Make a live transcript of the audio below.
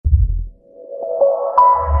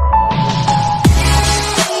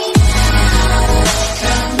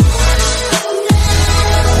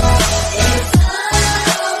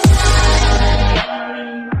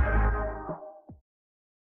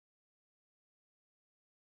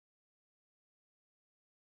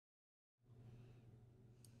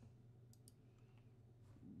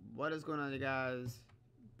What is going on, you guys,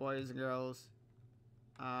 boys and girls?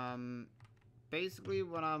 Basically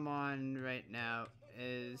what I'm on right now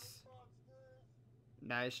is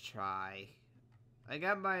nice try. I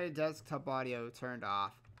got my desktop audio turned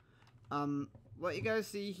off. What you guys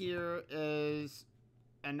see here is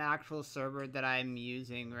an actual server that I'm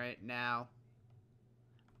using right now.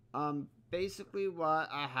 Basically what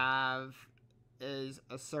I have is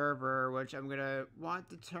a server which I'm gonna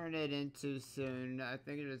want to turn it into soon. I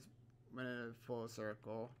think it just went in a full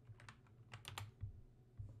circle.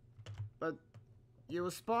 But you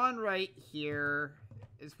will spawn right here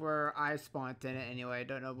is where I spawned in it anyway. I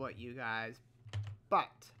don't know about you guys.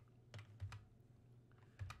 But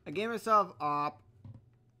I gave myself up.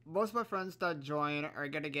 Most of my friends that join are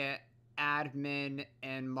gonna get admin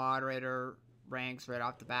and moderator ranks right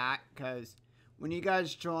off the bat, because when you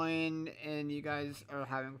guys join and you guys are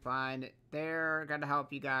having fun, they're gonna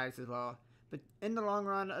help you guys as well. But in the long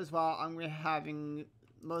run as well, I'm gonna be having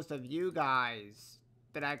most of you guys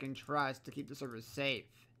that I can trust to keep the server safe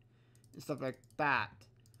and stuff like that.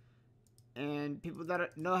 And people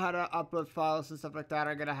that know how to upload files and stuff like that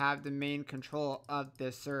are gonna have the main control of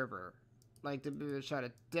this server. Like to be able to shut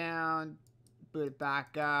it down, boot it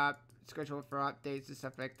back up, schedule for updates and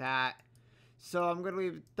stuff like that. So I'm gonna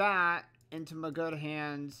leave that into my good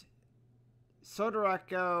hands,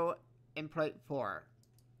 Sodereco and Plate 4.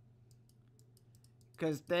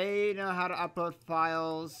 Because they know how to upload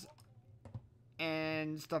files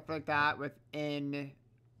and stuff like that within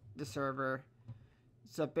the server.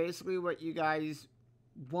 So basically what you guys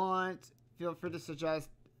want, feel free to suggest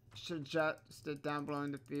it down below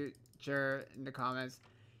in the future in the comments.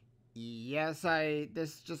 Yes,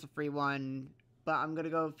 this is just a free one, but I'm gonna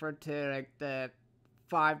go for like the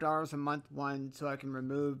 $5 a month one so I can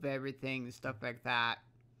remove everything and stuff like that.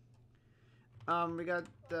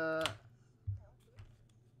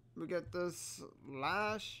 We got this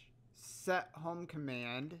 /set home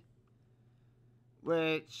command,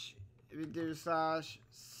 which if you do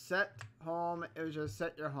 /set home, it would just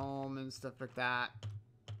set your home and stuff like that.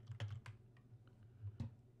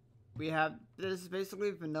 We have, this is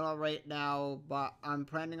basically vanilla right now, but I'm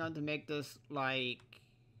planning on to make this like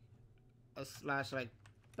a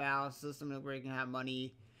 / battle system where you can have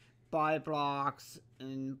money, buy blocks,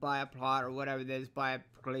 and buy a plot or whatever it is, buy a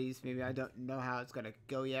place. Maybe I don't know how it's gonna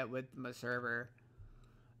go yet with my server,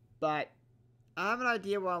 but I have an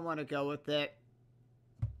idea where I want to go with it.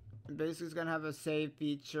 Basically, it's gonna have a save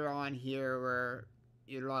feature on here where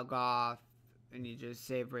you log off and you just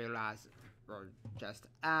save where you last or just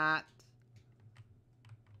at.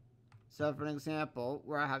 So for an example,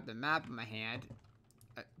 where I have the map in my hand,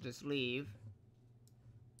 just leave.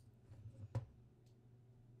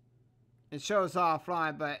 It shows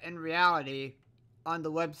offline, but in reality, on the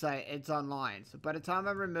website, it's online. So by the time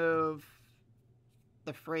I remove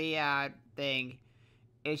the free ad thing,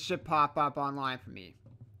 it should pop up online for me.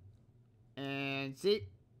 And see,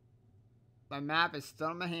 my map is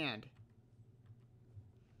still in my hand.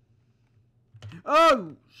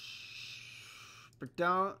 Oh! But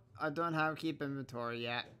I don't have keep inventory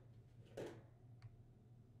yet.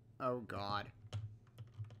 Oh God.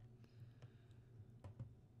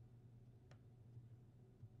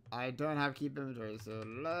 I don't have keep inventory, so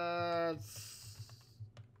let's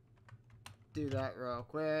do that real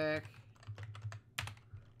quick.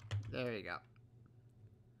 There you go.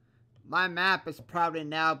 My map is probably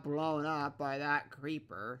now blown up by that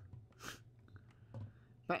creeper.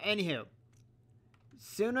 But anywho,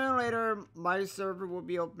 sooner or later my server will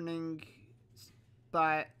be opening,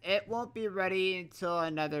 but it won't be ready until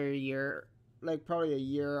another year. Like probably a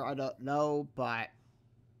year, I don't know, but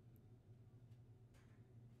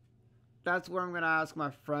that's where I'm gonna ask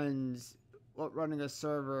my friends what running a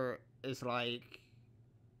server is like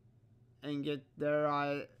and get their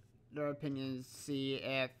opinions, see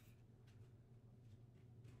if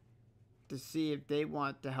they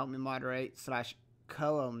want to help me moderate /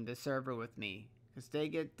 co-own the server with me, because they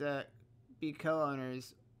get to be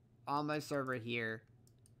co-owners on my server here.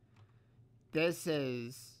 This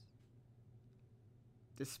is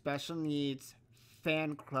the special needs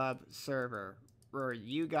fan club server where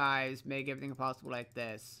you guys make everything possible like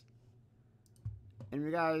this. And if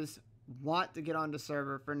you guys want to get on the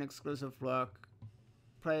server for an exclusive look,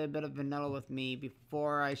 play a bit of vanilla with me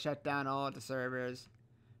before I shut down all of the servers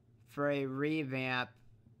for a revamp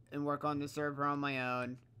and work on the server on my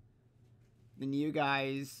own, then you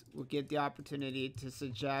guys will get the opportunity to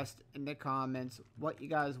suggest in the comments what you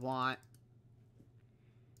guys want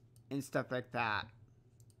and stuff like that.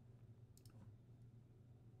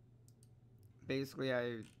 Basically,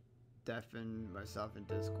 I deafen myself in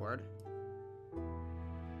Discord.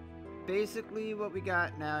 basically what we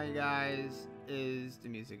got now, you guys, is the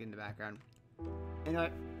music in the background.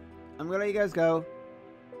 Anyway, I'm gonna let you guys go.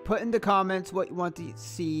 Put in the comments what you want to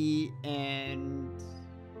see and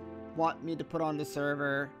want me to put on the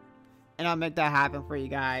server, and I'll make that happen for you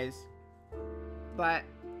guys. But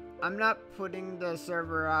I'm not putting the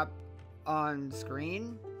server up on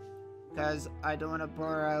screen because I don't want to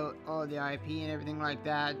blur out all the IP and everything like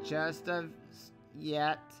that just of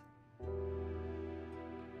yet.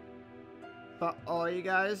 But all you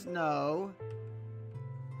guys know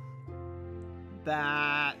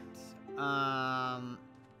that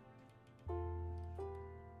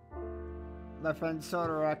my friend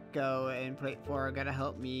Solar Echo and Plate 4 are gonna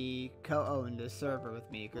help me co-own this server with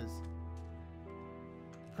me, because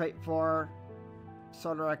Plate 4,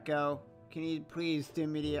 Solar Echo, can you please do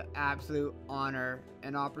me the absolute honor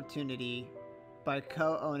and opportunity by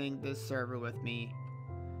co-owning this server with me?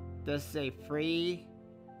 This is a free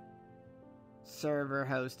server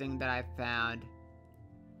hosting that I found.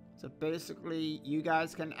 So basically, you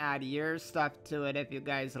guys can add your stuff to it if you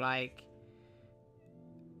guys like,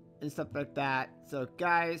 and stuff like that. So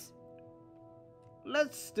guys,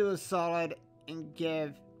 let's do a solid and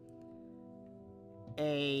give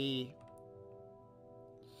a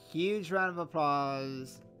huge round of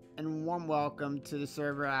applause and warm welcome to the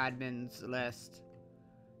server admins list.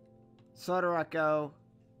 Solar Echo,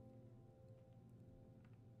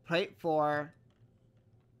 Plate 4,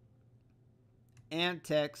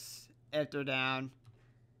 Antics if they're down,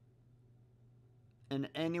 and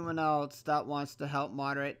anyone else that wants to help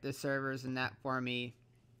moderate the servers and that for me.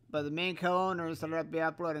 But the main co-owners that will be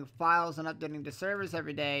uploading files and updating the servers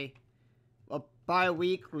every day, well,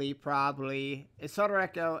 bi-weekly probably, is Solar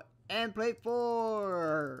Echo and Plate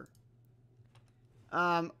 4.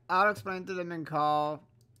 I'll explain to them in call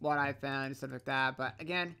what I found and stuff like that. But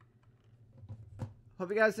again, hope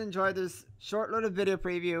you guys enjoyed this short little video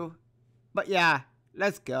preview. But yeah,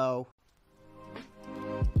 let's go.